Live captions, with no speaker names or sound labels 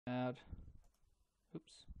add.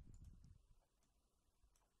 Oops.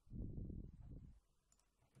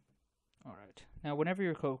 All right. Now, whenever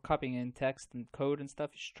you're copying in text and code and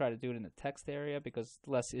stuff, you should try to do it in the text area because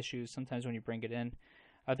less issues sometimes when you bring it in.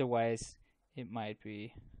 Otherwise, it might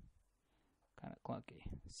be kind of clunky.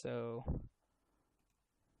 So,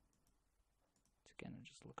 again, I'm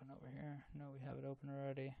just looking over here. No, we have it open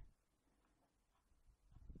already.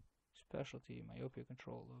 Specialty, myopia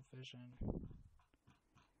control, low vision.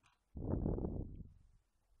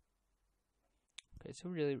 Okay,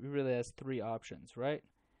 so it really has three options, right?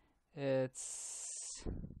 It's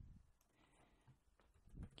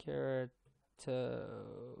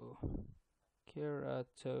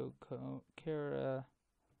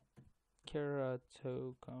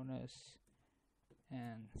keratoconus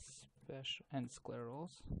and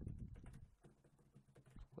sclerals.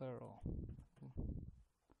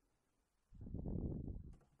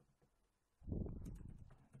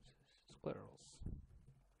 Sclerals.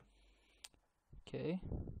 Okay.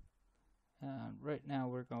 Right now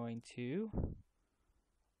we're going to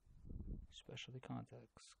specialty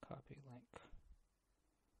contacts, copy link.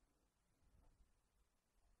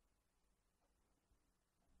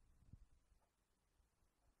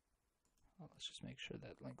 Well, let's just make sure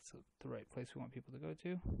that link's the right place we want people to go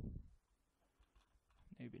to.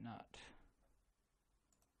 Maybe not.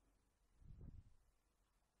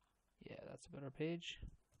 Yeah, that's a better page.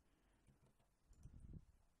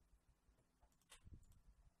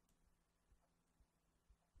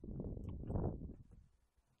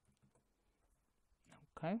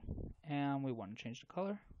 Okay, and we want to change the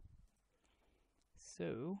color.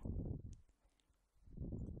 So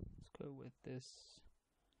let's go with this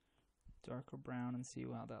darker brown and see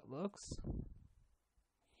how that looks.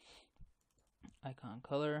 Icon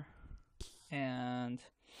color, and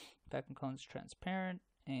background color is transparent,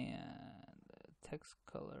 and text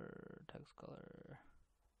color.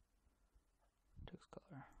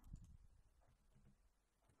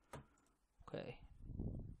 Okay.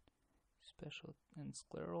 Special and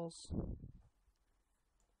sclerals.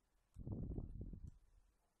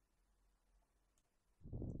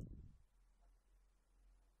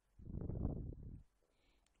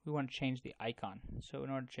 We want to change the icon. So in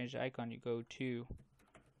order to change the icon, you go to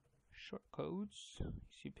shortcodes,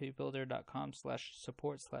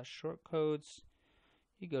 cpbuilder.com/support/shortcodes.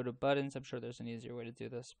 You go to buttons. I'm sure there's an easier way to do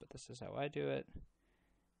this, but this is how I do it.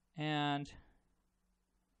 And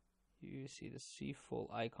you see the full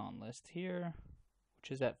icon list here,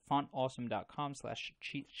 which is at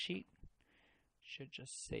fontawesome.com/cheat sheet. Should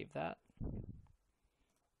just save that.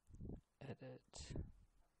 Edit.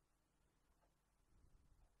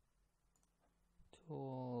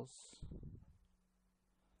 Tools.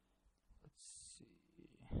 Let's see.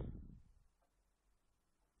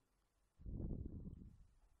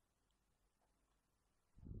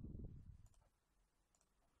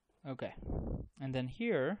 Okay. And then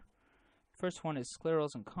here, first one is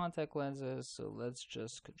sclerals and contact lenses. So let's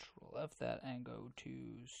just Control F that and go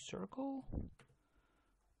to circle.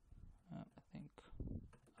 I think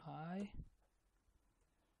I.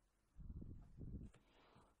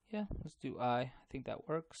 Yeah, let's do I think that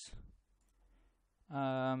works.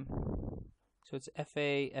 So it's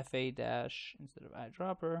FA dash instead of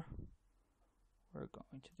eyedropper. We're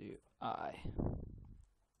going to do I.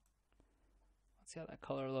 Let's see how that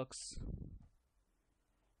color looks.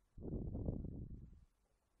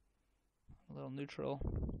 A little neutral.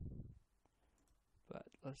 But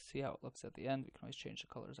let's see how it looks at the end. We can always change the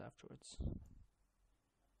colors afterwards.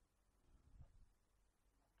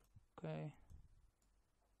 Okay.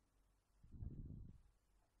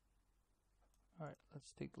 Alright,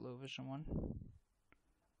 let's take the low vision one.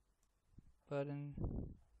 Button,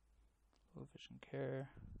 low vision care,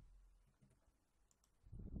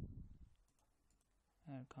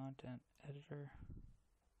 and content editor,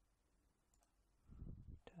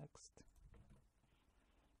 text.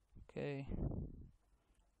 Okay.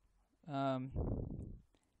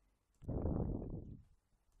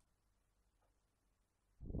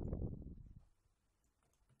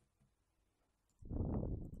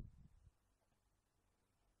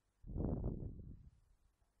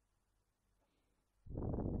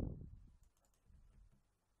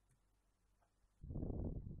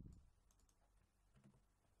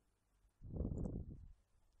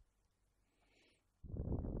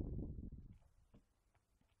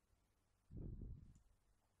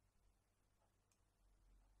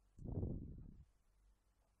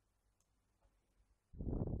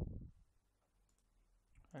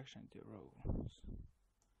 Actually, do rows.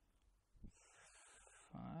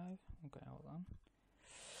 5. Okay, hold on.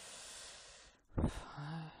 5.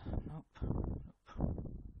 Nope.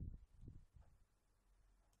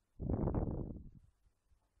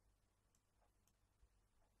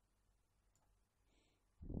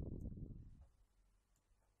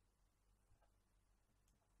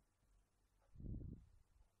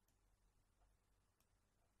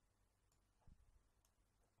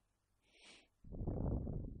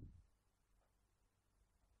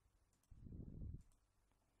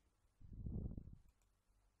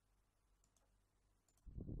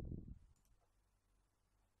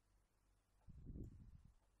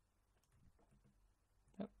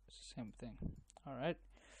 Same thing. All right.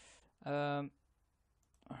 All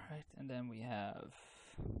right, and then we have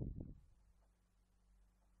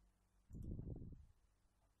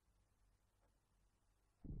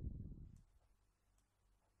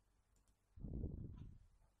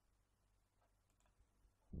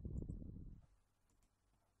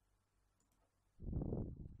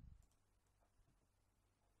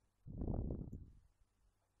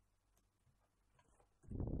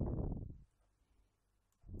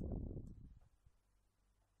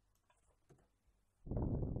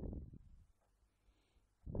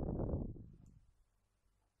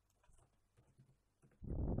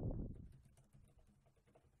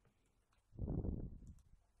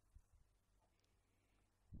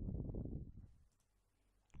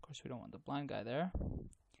we don't want the blind guy there.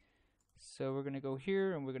 So we're going to go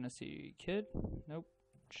here and we're going to see kid. Nope.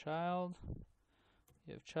 Child.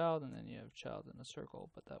 You have child and then you have child in a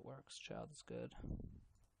circle, but that works. Child is good.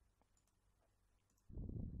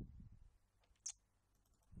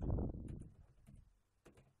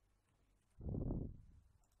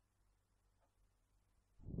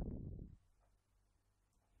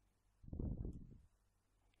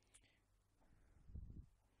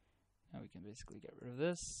 Now we can basically get rid of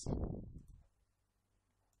this.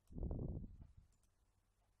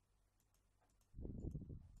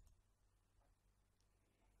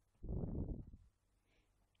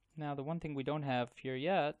 Now the one thing we don't have here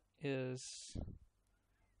yet is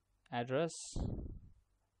address,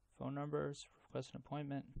 phone numbers, request an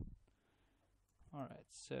appointment. Alright,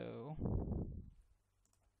 so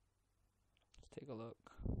let's take a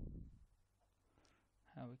look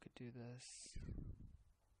how we could do this.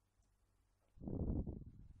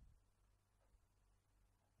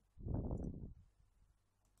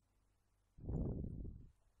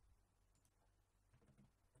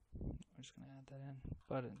 We're just going to add that in.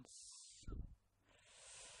 Buttons.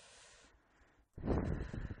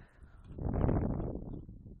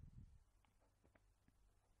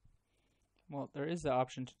 Well, there is the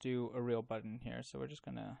option to do a real button here, so we're just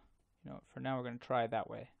going to, for now we're going to try it that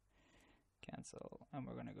way. Cancel, and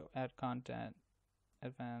we're going to go add content,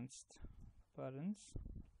 advanced buttons.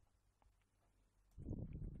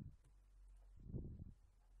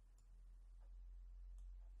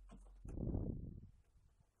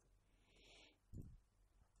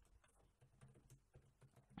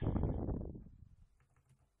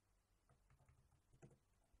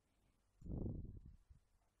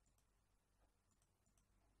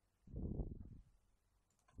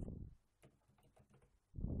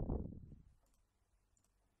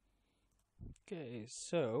 Okay,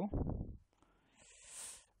 so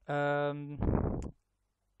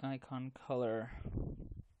icon color.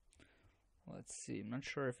 Let's see. I'm not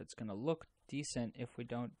sure if it's gonna look decent if we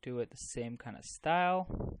don't do it the same kind of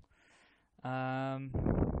style. Let's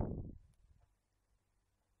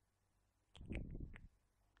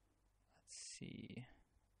see.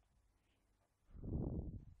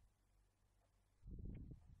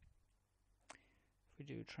 If we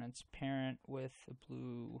do transparent with a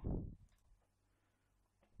blue.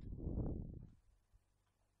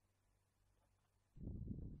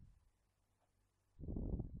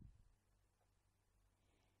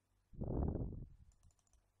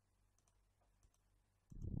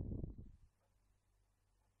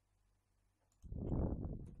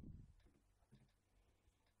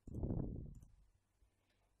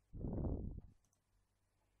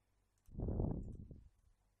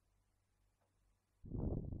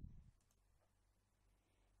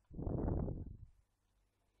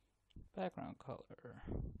 Background color.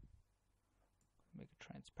 Make it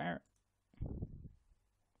transparent.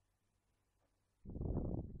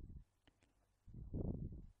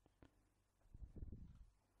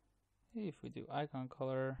 If we do icon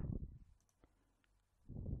color,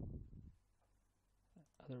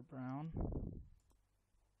 other brown.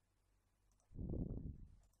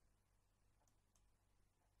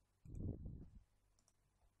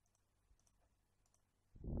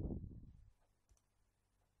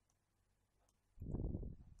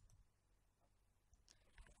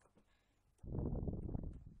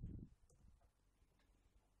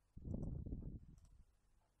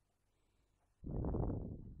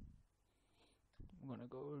 I'm going to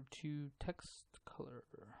go to text color.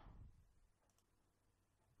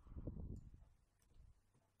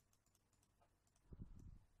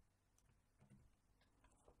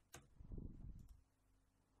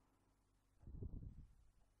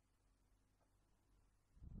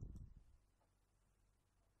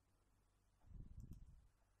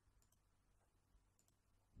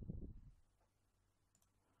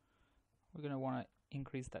 We're going to want to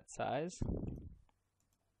increase that size.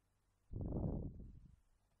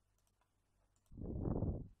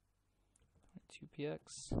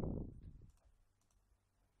 QPX.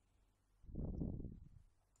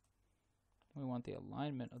 We want the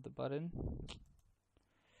alignment of the button.